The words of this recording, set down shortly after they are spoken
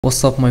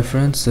What's up, my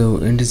friends? So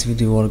in this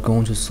video we're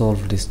going to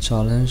solve this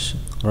challenge,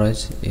 right?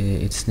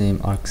 It's named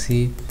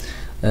ArcC.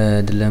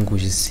 The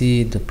language is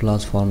C, the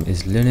platform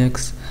is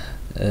Linux,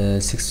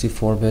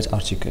 64-bit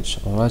architecture.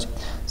 All right,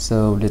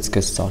 so let's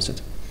get started.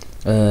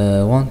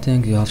 One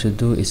thing you have to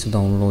do is to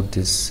download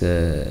this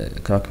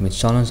Crackme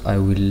challenge. I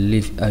will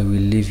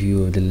leave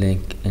you the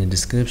link in the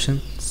description.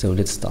 So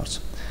let's start.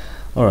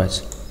 All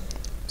right,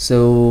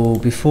 so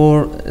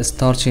before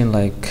starting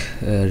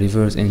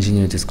reverse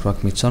engineer this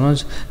Crackme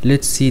challenge,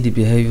 let's see the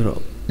behavior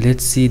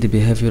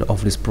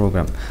of this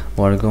program.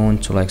 We're going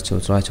to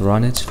try to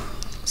run it.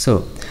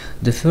 So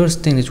the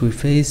first thing that we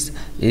face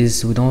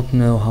is we don't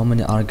know how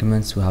many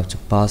arguments we have to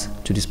pass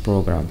to this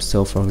program.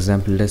 So for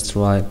example, let's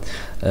try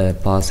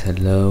pass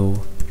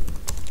hello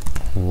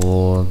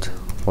world,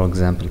 for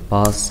example,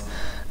 pass.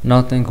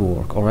 Nothing will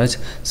work. All right,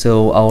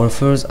 so our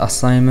first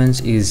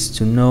assignment is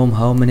to know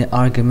how many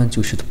arguments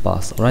you should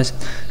pass. All right,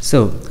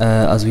 so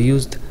as we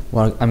used,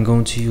 I'm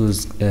going to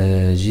use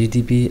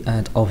GDB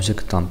and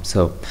objdump.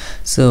 So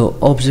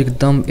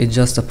objdump is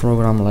just a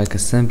program like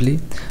assembly.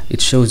 It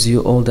shows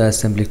you all the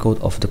assembly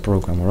code of the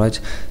program. All right,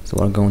 so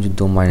we're going to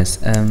do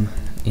 -m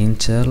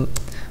intel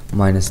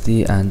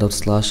 -d and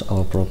 /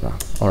 our program.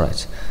 All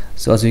right,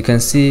 so as we can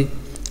see,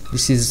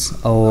 this is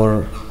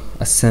our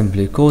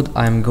assembly code.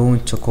 I'm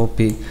going to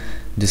copy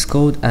this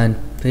code and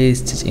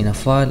paste it in a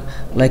file,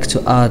 like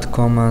to add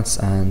comments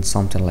and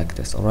something like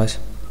this. All right,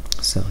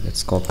 so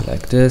let's copy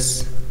like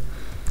this,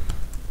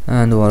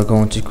 and we're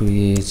going to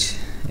create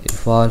a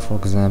file, for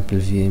example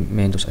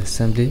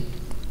main.assembly.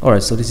 all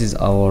right, so this is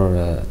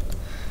our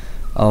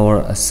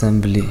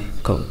assembly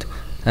code,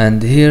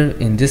 and here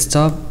in this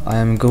tab I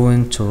am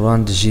going to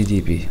run the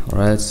GDB. all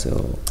right,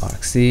 so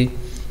ArcC,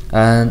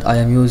 and I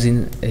am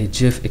using a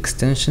GEF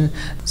extension.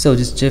 So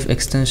this GEF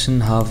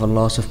extension have a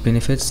lot of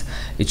benefits.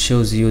 It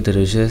shows you the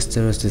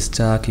registers, the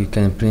stack, you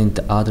can print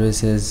the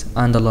addresses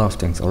and a lot of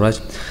things. all right,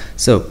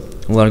 so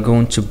we are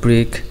going to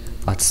break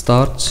at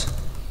start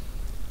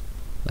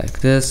like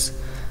this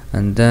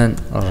and then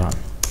run.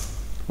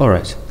 all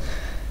right,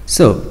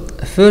 so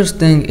first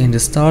thing in the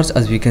start,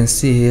 as we can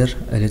see here,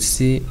 let's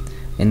see,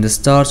 in the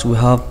start we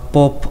have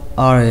pop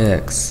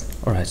rex.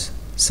 all right,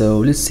 so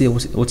let's see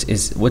what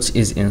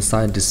is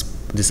inside this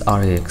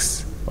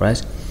rex.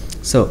 right,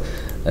 so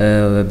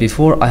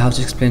before I have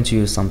to explain to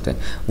you something.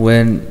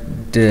 When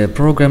the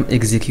program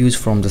executes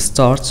from the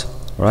start,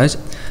 right,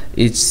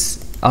 it's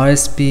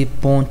RSP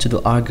point to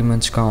the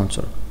argument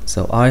counter.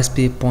 So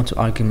RSP point to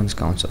argument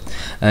counter,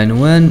 and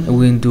when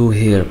we do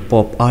here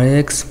pop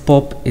rex,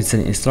 pop is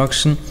an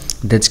instruction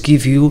that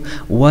give you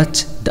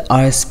what the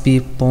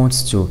RSP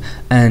points to,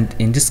 and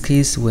in this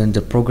case when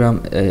the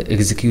program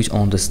executes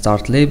on the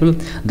start label,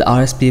 the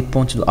RSP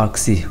points to the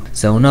ArcC.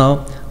 So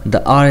now the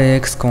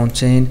rex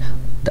contain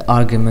the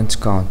argument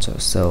counter,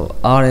 so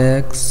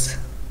rex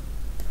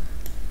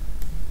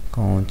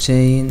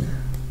contain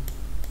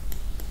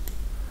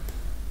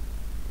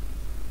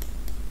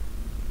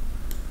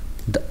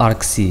the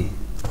ArcC.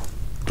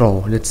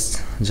 Bro,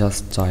 let's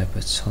just type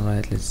it. all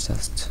right, let's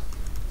just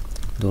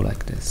do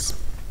like this.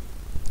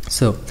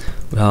 So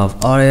we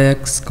have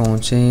rex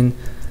contain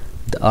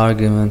the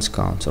argument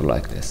counter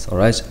like this. all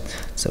right,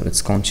 so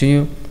let's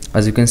continue.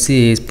 As you can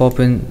see, he's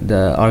popping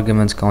the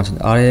argument counter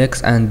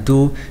rex and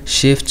do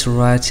shift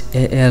right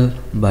al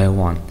by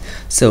 1.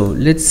 So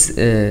let's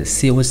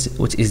see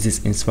what is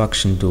this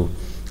instruction do.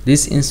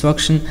 This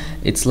instruction,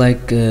 it's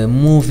like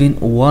moving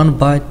 1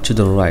 byte to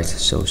the right.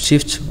 So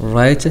shift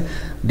right,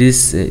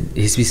 this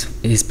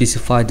he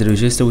specified the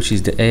register, which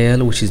is the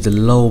AL, which is the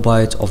low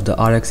byte of the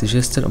RX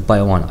register,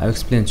 by 1. I'll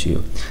explain to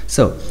you.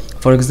 So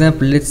for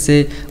example, let's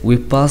say we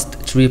passed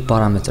 3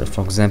 parameters.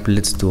 For example,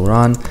 let's do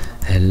run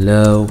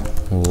hello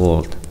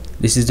world.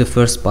 This is the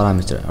first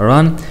parameter.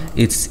 Run,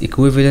 it's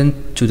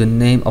equivalent to the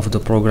name of the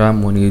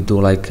program when you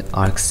do like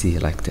ArcC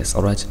like this.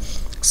 all right,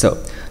 so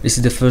this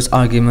is the first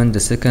argument, the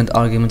second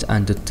argument,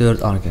 and the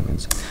third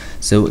argument.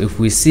 So if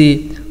we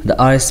see the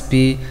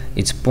RSP,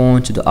 it's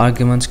point to the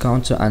argument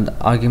counter, and the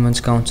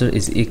argument counter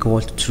is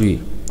equal to 3.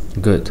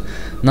 Good.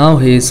 Now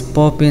he is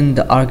popping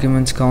the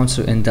argument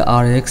counter in the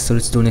RX. So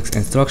let's do next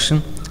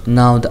instruction.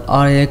 Now the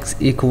RX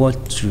equal to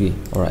 3.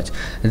 all right,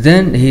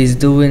 then he is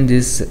doing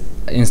this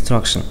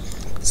instruction.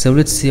 So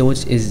let's see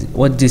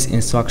what this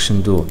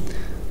instruction do.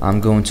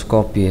 I'm going to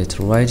copy it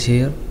right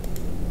here.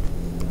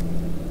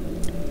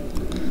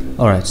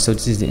 all right, so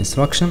this is the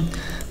instruction.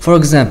 For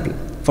example,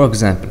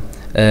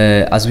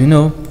 as we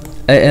know,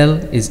 AL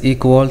is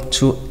equal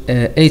to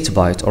 8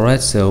 byte. all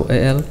right, so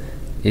AL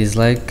is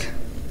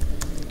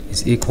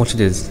equal to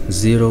this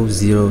 0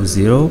 0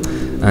 0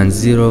 and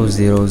 0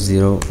 0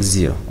 0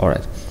 0. all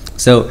right,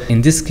 so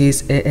in this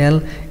case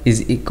AL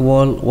is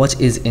equal what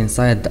is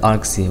inside the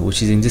ArcC,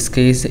 which is in this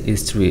case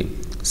is 3.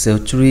 So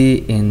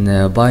 3 in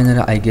binary,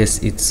 I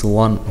guess it's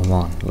 1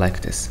 1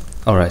 like this.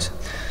 all right,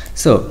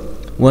 so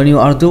when you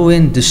are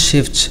doing the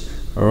shift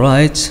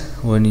right,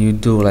 when you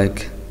do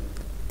like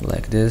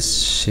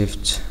this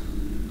shift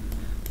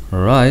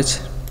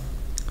right,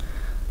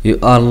 you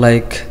are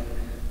like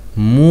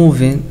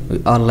moving,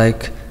 we are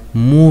like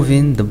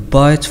moving the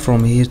byte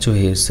from here to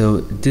here.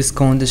 So this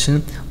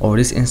condition or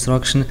this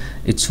instruction,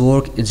 its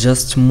work is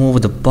just to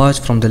move the byte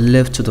from the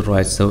left to the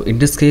right. So in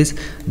this case,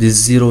 these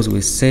zeros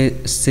will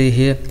stay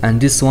here,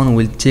 and this one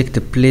will take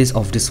the place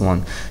of this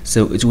one.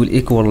 So it will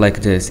equal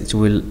like this. It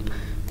will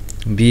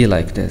be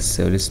like this.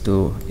 So let's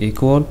do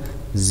equal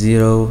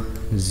 0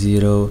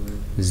 0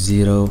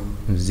 0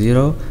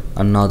 0,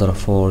 another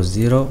 4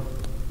 0.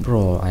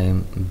 Bro, I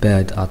am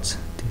bad at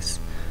this.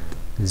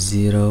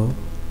 0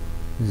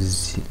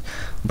 0.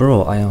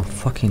 Bro, I am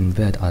fucking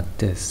bad at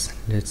this.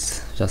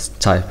 Let's just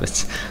type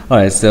it.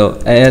 Alright, so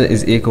L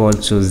is equal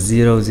to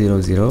 0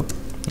 0 0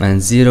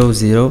 and 0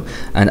 0,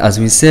 and as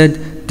we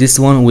said, this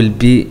one will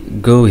be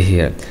go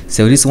here.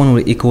 So this one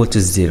will equal to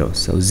 0.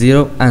 So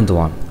 0 and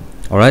 1.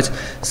 Alright,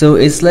 so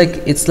it's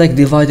like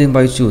dividing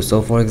by 2.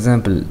 So for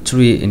example,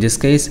 3 in this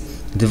case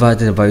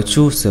divided by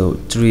 2, so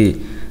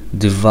 3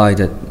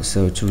 divided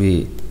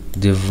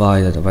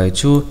by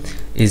 2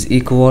 is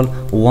equal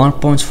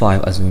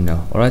 1.5, as we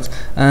know. Alright,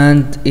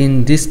 and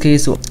in this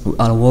case we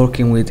are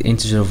working with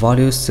integer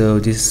values, so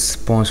this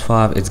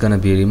 0.5 is gonna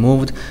be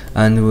removed,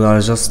 and we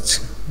are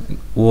just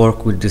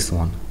work with this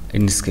one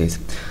in this case.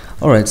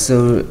 Alright,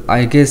 so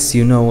I guess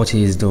you know what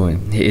he is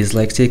doing. He is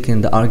like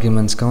taking the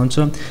arguments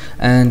counter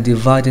and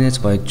dividing it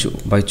by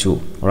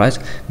 2, right?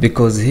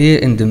 Because here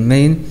in the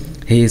main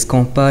he is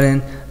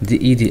comparing the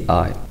EDI.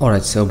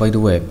 Alright, so by the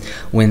way,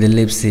 when the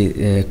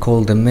libc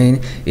call the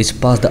main, it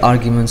passed the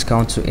arguments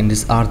counter in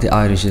this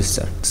RDI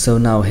register. So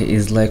now he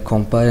is like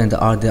comparing the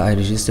RDI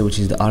register, which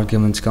is the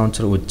arguments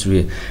counter, with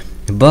 3.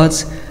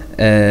 But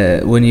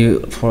when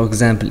you, for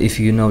example, if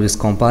you know this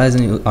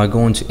comparison, you are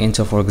going to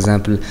enter, for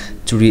example,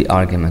 3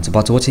 arguments.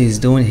 But what he is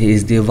doing, he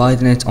is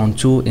dividing it on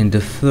 2 in the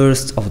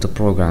first of the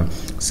program.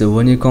 So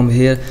when you come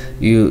here,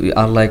 you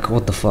are like,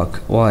 what the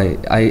fuck? Why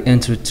I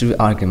entered 3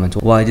 arguments?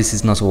 Why this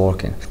is not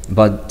working?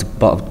 But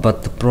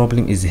the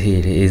problem is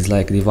here. He is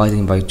like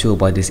dividing by 2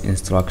 by this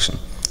instruction.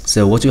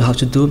 So what you have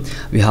to do,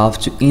 we have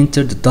to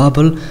enter the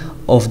double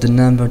of the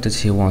number that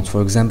he wants.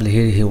 For example,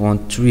 here he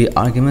wants 3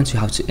 arguments. You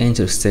have to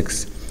enter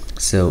 6.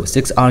 So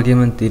 6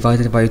 argument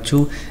divided by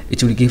 2,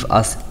 it will give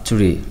us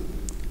 3.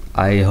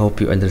 I hope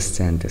you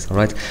understand this.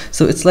 Alright,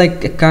 so it's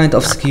like a kind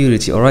of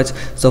security. Alright,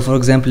 so for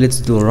example,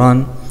 let's do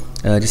run.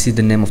 This is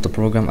the name of the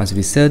program, as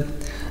we said.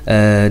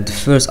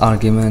 The first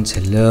argument,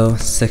 hello.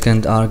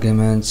 Second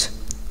argument,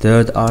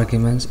 third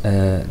argument,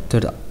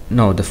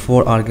 the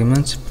 4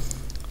 arguments,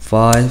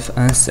 5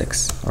 and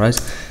 6. Alright,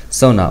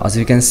 so now as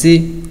you can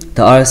see,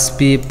 the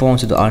RSP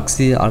point to the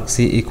argc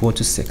equal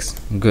to 6.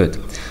 Good.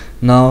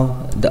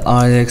 Now the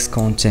RX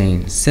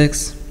contains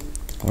 6.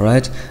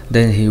 Alright,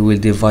 then he will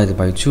divide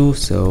by 2,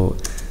 so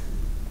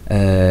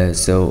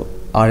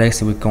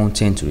RX will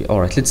contain 3.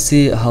 Alright, let's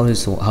see how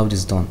this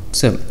is done.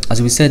 So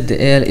as we said,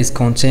 the L is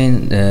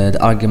contain the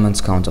arguments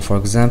counter. For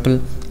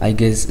example, I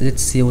guess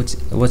let's see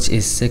what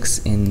is 6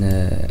 in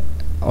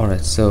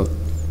alright, so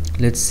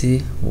let's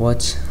see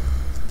what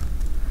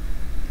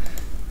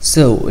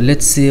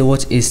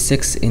is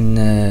 6 in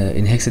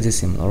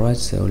hexadecimal. Alright,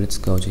 so let's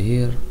go to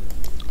here,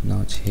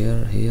 not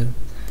here.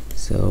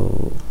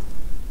 So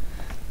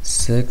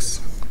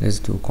 6, let's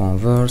do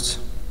convert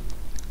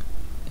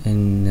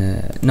in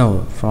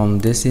from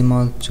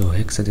decimal to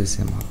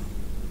hexadecimal.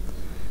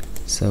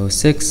 So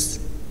 6,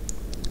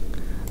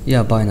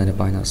 yeah, binary,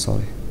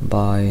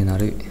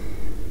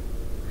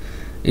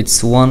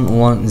 it's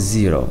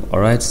 110.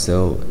 Alright,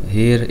 so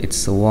here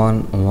it's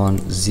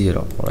 110.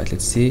 Alright,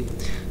 let's see,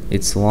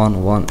 it's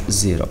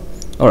 110.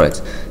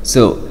 Alright,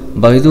 so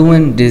by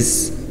doing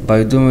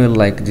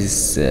like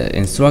this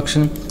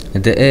instruction,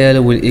 the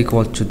AL will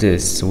equal to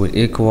this, will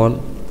equal,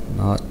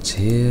 not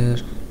here.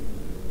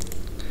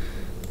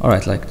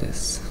 Alright, like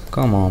this.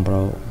 Come on,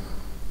 bro.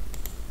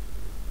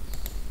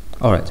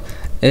 Alright,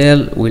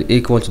 L will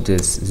equal to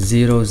this,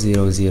 0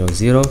 0 0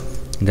 0,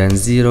 then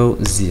 0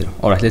 0.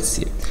 Alright, let's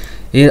see.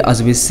 Here,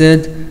 as we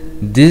said,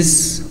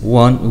 this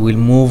one will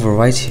move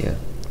right here.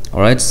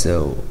 Alright,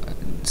 so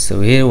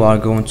here we are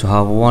going to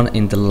have 1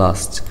 in the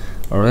last.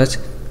 Alright,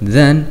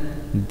 then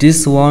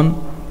this one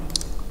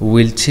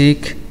will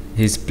take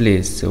his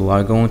place, so we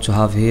are going to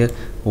have here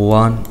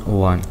 1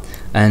 1,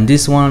 and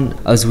this one,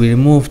 as we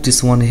remove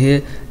this one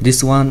here,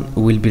 this one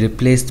will be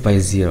replaced by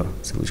 0,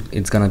 so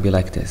it's gonna be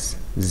like this,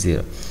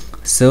 0.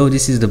 So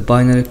this is the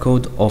binary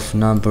code of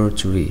number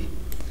 3.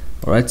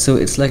 Alright, so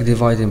it's like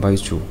dividing by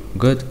 2.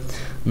 Good.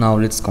 Now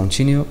let's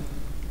continue.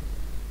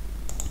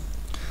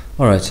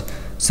 Alright,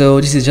 so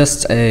this is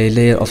just a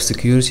layer of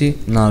security.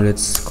 Now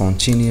let's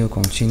continue.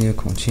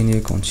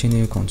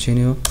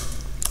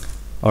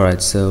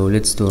 Alright, so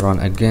let's do run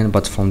again,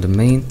 but from the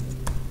main.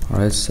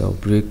 Alright, so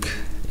break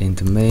in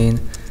the main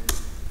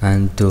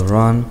and do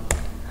run.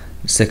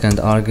 Second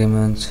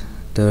argument,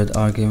 third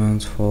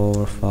argument,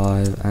 4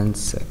 5 and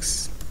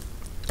 6.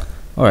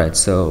 Alright,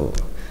 so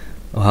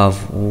we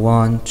have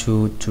 1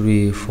 2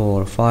 3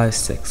 4 5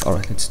 6.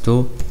 Alright, let's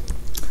do,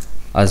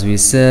 as we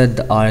said,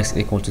 the RX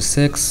equal to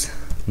 6.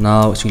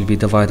 Now it will be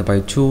divided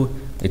by 2,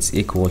 it's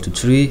equal to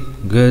 3.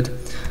 Good.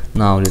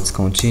 Now let's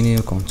continue.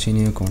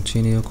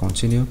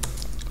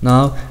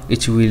 Now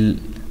it will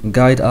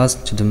guide us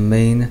to the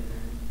main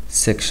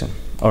section.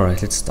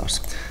 Alright, let's start.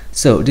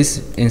 So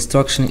this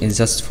instruction is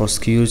just for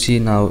security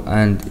now,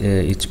 and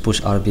it push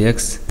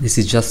RBX. This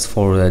is just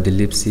for the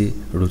libc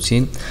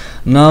routine.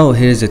 Now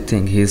here's the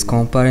thing, he is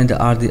comparing the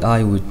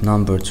RDI with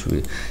number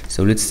 3.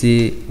 So let's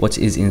see what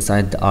is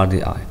inside the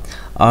RDI.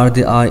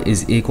 RDI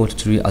is equal to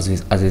 3, as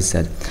I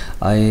said.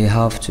 I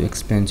have to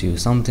explain to you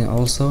something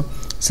also.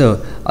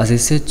 So as I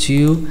said to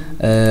you,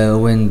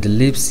 when the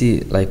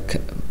libc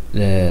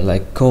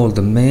like call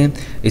the main,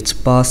 it's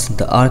passed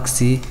the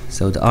argc,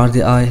 so the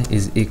RDI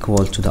is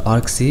equal to the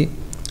argc,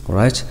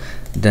 right?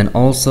 Then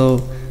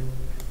also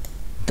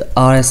the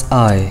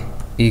RSI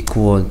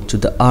equal to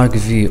the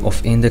argv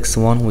of index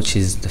 1, which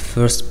is the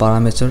first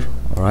parameter,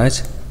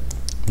 right?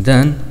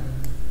 Then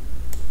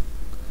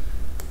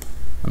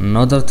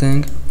another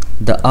thing,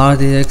 the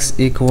RDX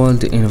equal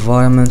the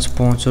environment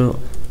pointer,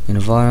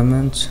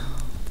 environment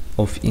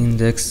of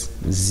index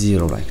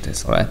 0, like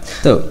this. Alright,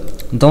 so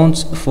don't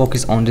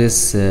focus on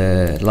this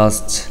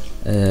last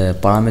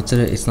parameter,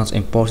 it's not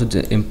important.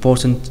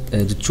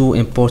 The two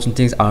important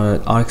things are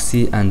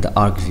argc and the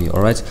argv.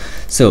 Alright,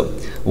 so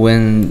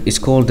when it's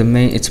called the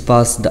main, it's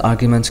passed the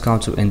argument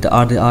counter in the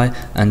RDI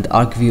and the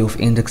argv of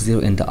index 0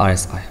 in the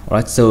RSI.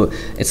 Alright, so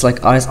it's like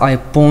RSI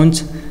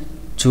point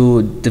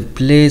to the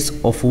place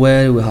of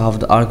where we have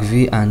the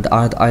argv, and the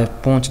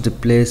RDI point to the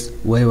place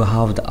where we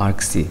have the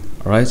argc.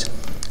 Alright,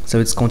 so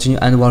let's continue,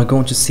 and we're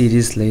going to see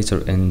this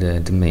later in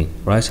the main.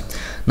 Right,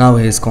 now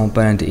he is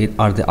comparing the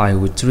RDI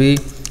with 3.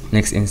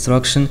 Next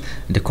instruction,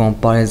 the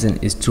comparison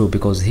is true,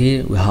 because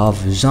here we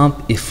have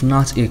jump if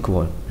not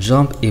equal,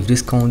 jump if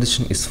this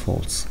condition is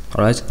false.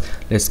 Alright,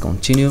 let's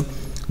continue.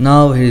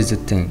 Now here is the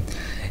thing,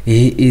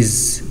 he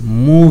is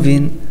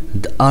moving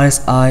the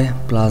RSI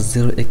plus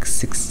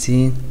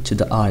 0x16 to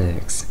the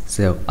RX.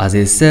 So as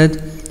I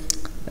said,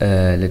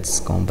 let's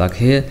come back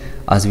here.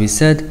 As we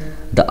said,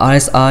 the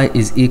RSI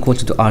is equal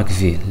to the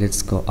argv.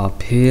 Let's go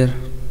up here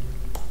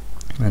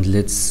and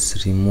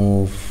let's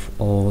remove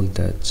all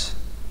that.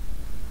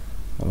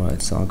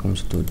 Alright, so I'm going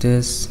to do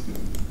this,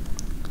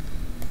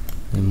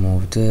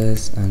 remove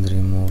this, and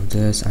remove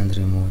this, and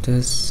remove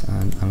this,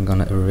 and I'm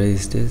gonna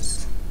erase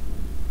this.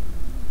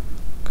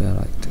 Okay,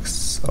 like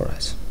this.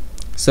 Alright,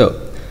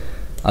 so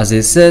as I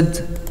said,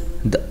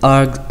 the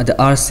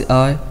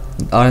RSI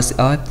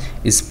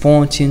is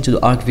pointing to the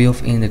argv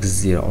of index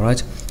 0.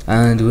 Alright,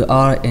 and we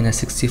are in a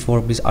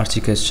 64-bit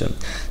architecture,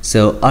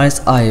 so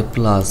RSI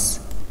plus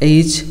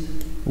H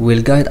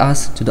will guide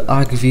us to the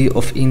argv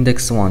of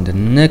index 1, the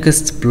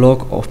next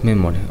block of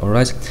memory.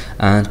 Alright,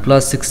 and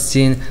plus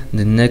 16,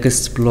 the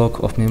next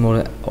block of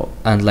memory,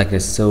 and like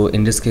this. So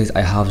in this case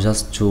I have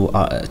just two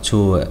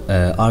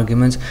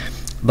arguments,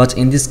 but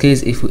in this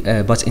case,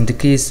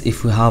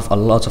 if we have a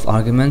lot of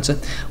arguments,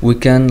 we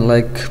can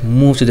like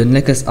move to the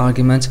next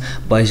argument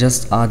by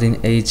just adding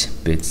 8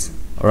 bits.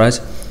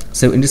 Alright,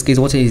 so in this case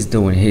what he is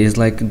doing, he is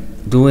like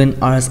doing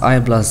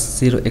RSI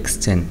plus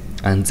 0x10,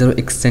 and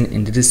 0x10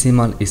 in the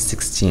decimal is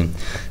 16.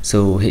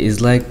 So he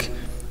is like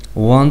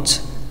want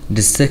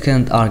the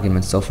second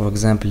argument. So for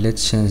example,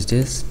 let's change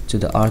this to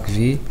the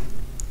argv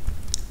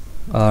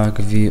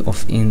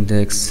of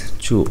index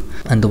 2,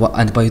 and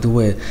by the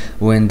way,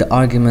 when the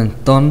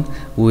argument done,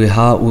 we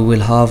will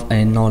have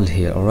a null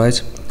here.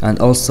 Alright, and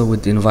also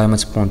with the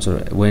environment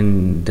pointer,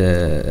 when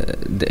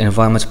the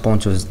environment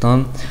pointer is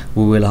done,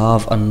 we will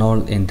have a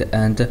null in the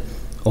end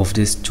of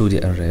this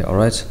 2D array.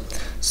 Alright,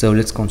 so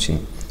let's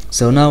continue.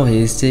 So now he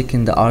is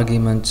taking the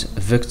argument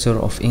vector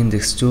of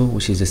index 2,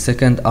 which is the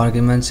second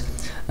argument,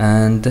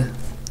 and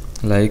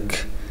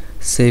like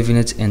saving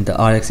it in the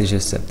RX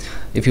register.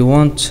 If you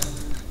want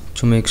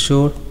to make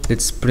sure,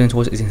 let's print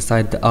what is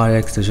inside the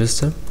RX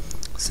register.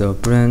 So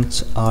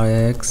print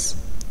RX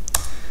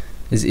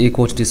is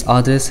equal to this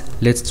address.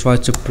 Let's try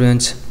to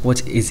print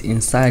what is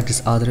inside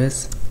this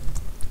address.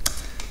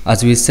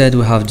 As we said,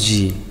 we have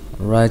G,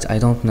 right? I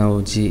don't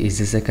know G is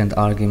the second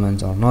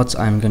argument or not.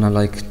 I'm gonna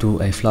like do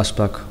a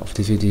flashback of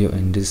the video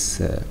in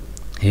this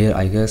here,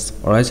 I guess.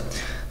 Alright,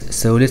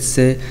 so let's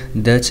say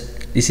that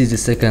this is the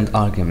second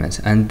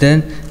argument, and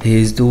then he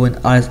is doing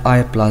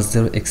RSI plus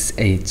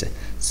 0x8.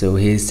 So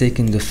he is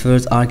taking the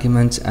first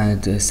argument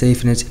and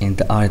saving it in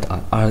the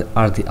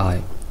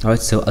RDI. Alright,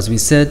 so as we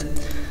said,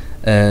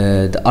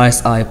 the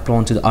RSI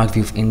point to the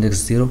argv of index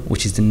 0,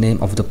 which is the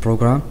name of the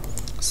program.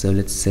 So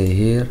let's say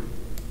here,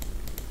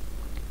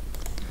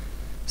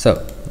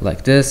 so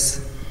like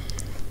this,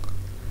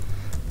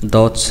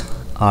 dot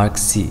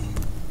argc,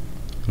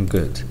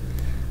 good,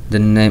 the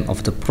name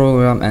of the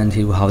program, and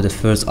he will have the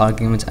first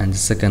argument and the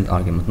second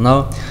argument.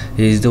 Now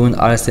he is doing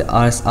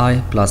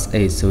RSI plus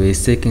 8, so he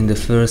is taking the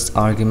first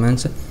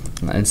argument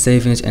and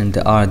saving it in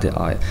the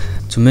RDI.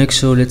 To make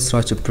sure, let's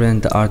try to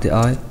print the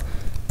RDI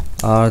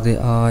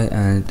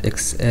and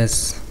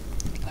XS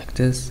like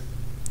this.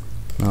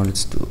 Now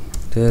let's do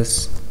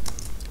this.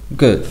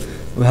 Good,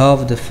 we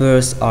have the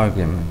first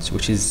argument,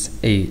 which is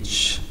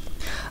H.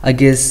 I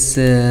guess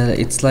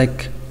it's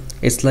like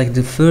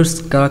the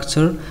first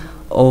character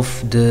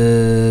of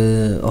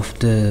the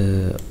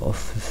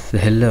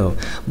hello.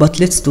 But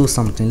let's do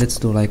something. Let's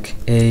do like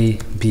A,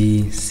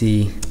 B,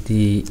 C,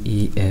 D,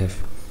 E,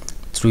 F,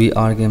 3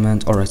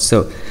 argument. All right,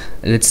 so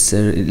let's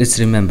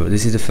remember,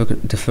 this is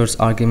the first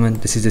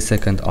argument, this is the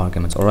second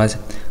argument. All right,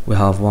 we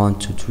have 1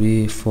 2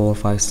 3 4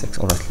 5 6.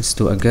 all right, let's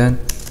do again.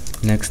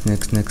 Next.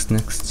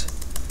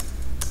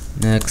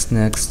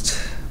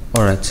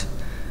 All right,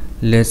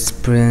 let's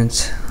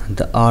print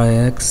the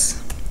rx.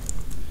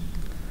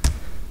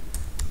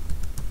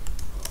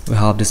 We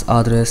have this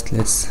address.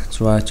 Let's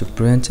try to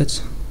print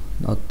it.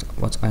 Not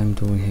what I'm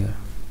doing here.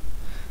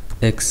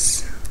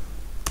 X,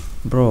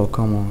 bro,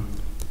 come on.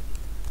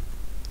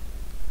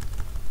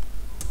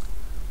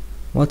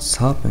 What's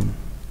happened?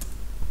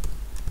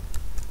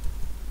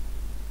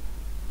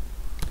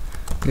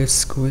 Let's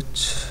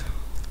switch.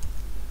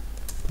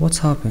 What's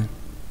happened,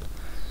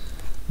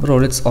 bro?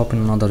 Let's open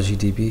another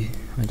GDB.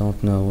 I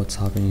don't know what's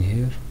happening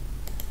here.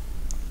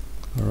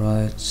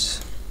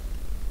 Alright,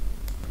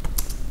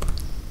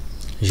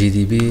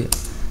 GDB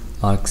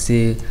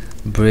argc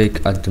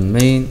break at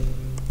domain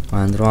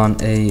and run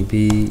A,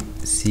 B,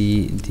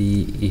 C,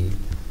 D, E.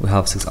 We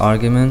have 6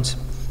 arguments.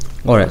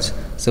 Alright,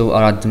 so we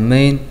are at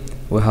domain.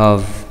 We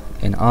have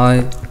an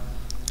I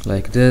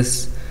like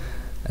this,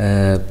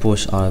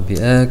 push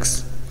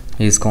rbx.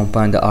 He's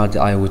combined the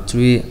RDI with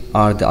 3.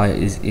 RDI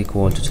is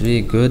equal to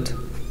 3. Good.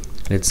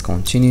 Let's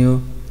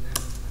continue.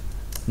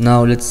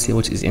 Now let's see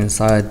what is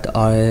inside the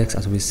rx.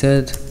 As we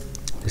said,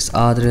 this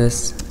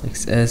address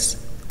xs.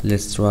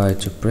 Let's try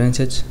to print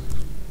it.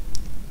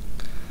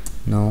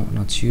 No,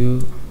 not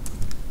you.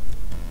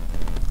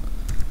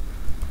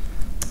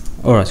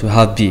 Alright, we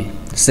have B,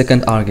 the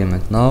second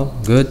argument now.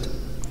 Good.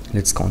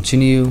 Let's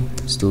continue.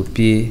 Let's do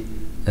P,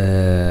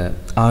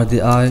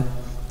 RDI.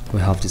 We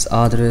have this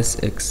address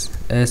xs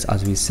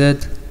as we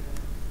said,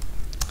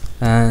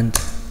 and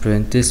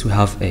print this. We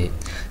have A.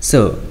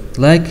 So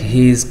like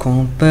he's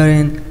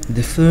comparing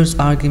the first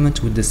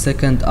argument with the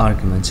second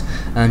argument.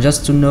 And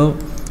just to know,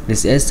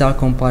 this str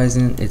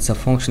comparison, it's a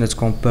function that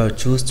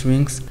compares 2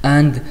 strings,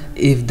 and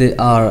if they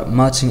are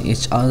matching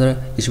each other,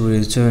 it will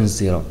return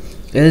 0.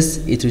 Else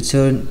it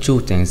returns 2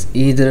 things,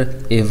 either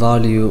a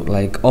value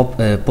like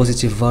a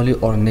positive value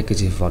or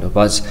negative value.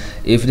 But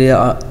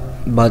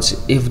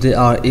if they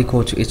are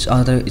equal to each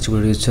other, it will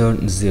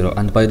return 0.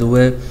 And by the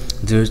way,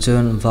 the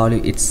return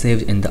value is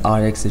saved in the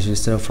rx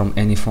register from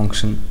any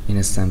function in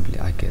assembly,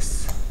 I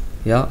guess.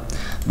 Yeah,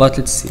 but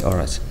let's see.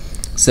 Alright,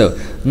 so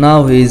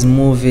now he is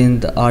moving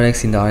the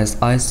rx in the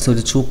rsi, so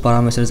the 2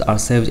 parameters are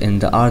saved in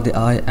the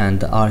rdi and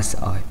the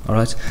rci.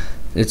 Alright,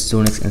 let's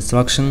do next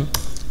instruction.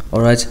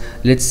 Alright,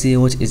 let's see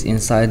what is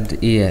inside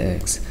the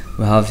eax.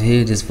 We have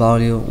here this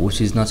value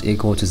which is not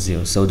equal to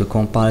 0, so the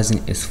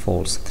comparison is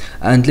false.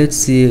 And let's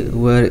see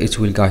where it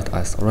will guide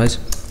us. Alright,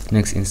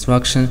 next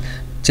instruction.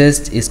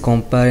 Test is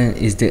comparing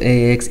is the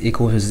ax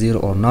equal to 0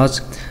 or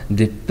not.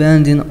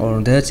 Depending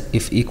on that,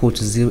 if equal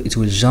to 0, it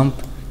will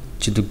jump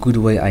to the good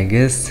way, I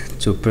guess,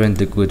 to print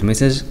the good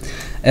message.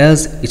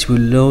 Else it will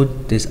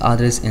load this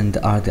address in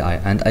the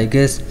RDI, and I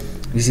guess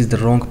this is the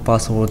wrong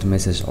password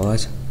message.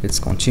 Alright, let's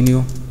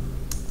continue.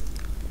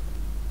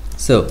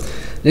 So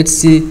let's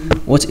see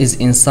what is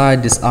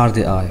inside this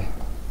RDI.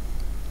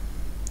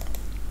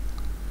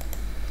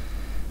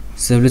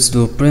 So let's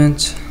do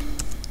print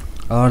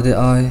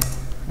RDI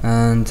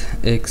and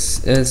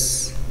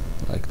xs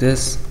like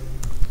this.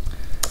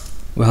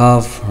 We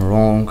have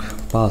wrong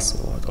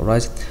password.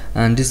 Alright,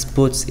 and this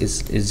puts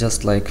is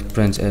just like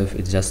printf,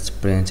 it's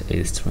just print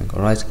a string.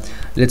 Alright,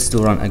 let's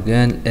do run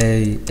again.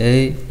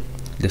 A,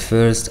 the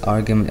first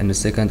argument and the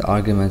second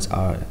argument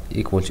are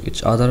equal to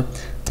each other.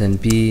 Then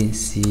B,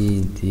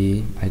 C,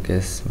 D. I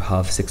guess we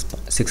have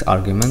six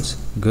arguments.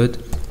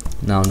 Good.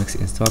 Now next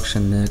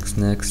instruction.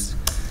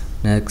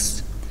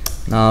 Next.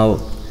 Now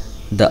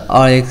the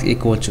Rx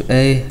equal to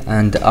A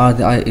and the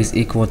RDI is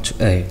equal to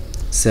A.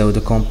 So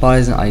the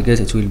comparison, I guess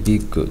it will be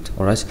good.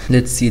 Alright,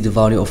 let's see the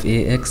value of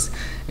AX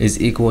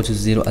is equal to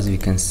 0 as we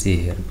can see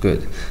here.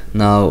 Good.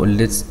 Now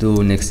let's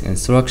do next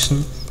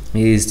instruction.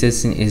 He is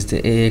testing is the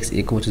AX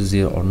equal to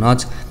 0 or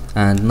not,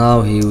 and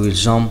now he will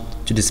jump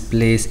to this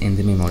place in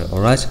the memory.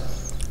 Alright,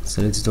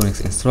 so let's do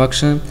next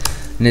instruction.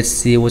 Let's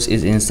see what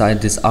is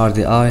inside this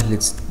RDI.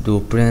 Let's do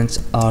print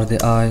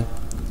RDI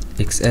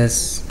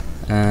XS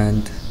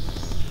and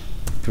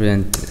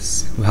print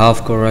this. We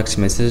have correct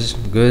message.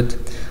 Good.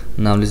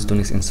 Now let's do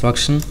next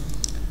instruction.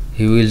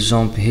 He will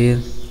jump here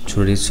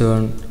to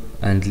return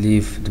and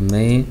leave the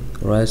main.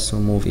 Right, so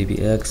move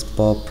ABX,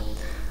 pop,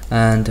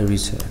 and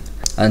return.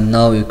 And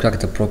now you crack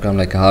the program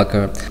like a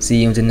hacker.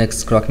 See you in the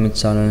next Crackme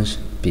challenge.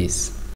 Peace.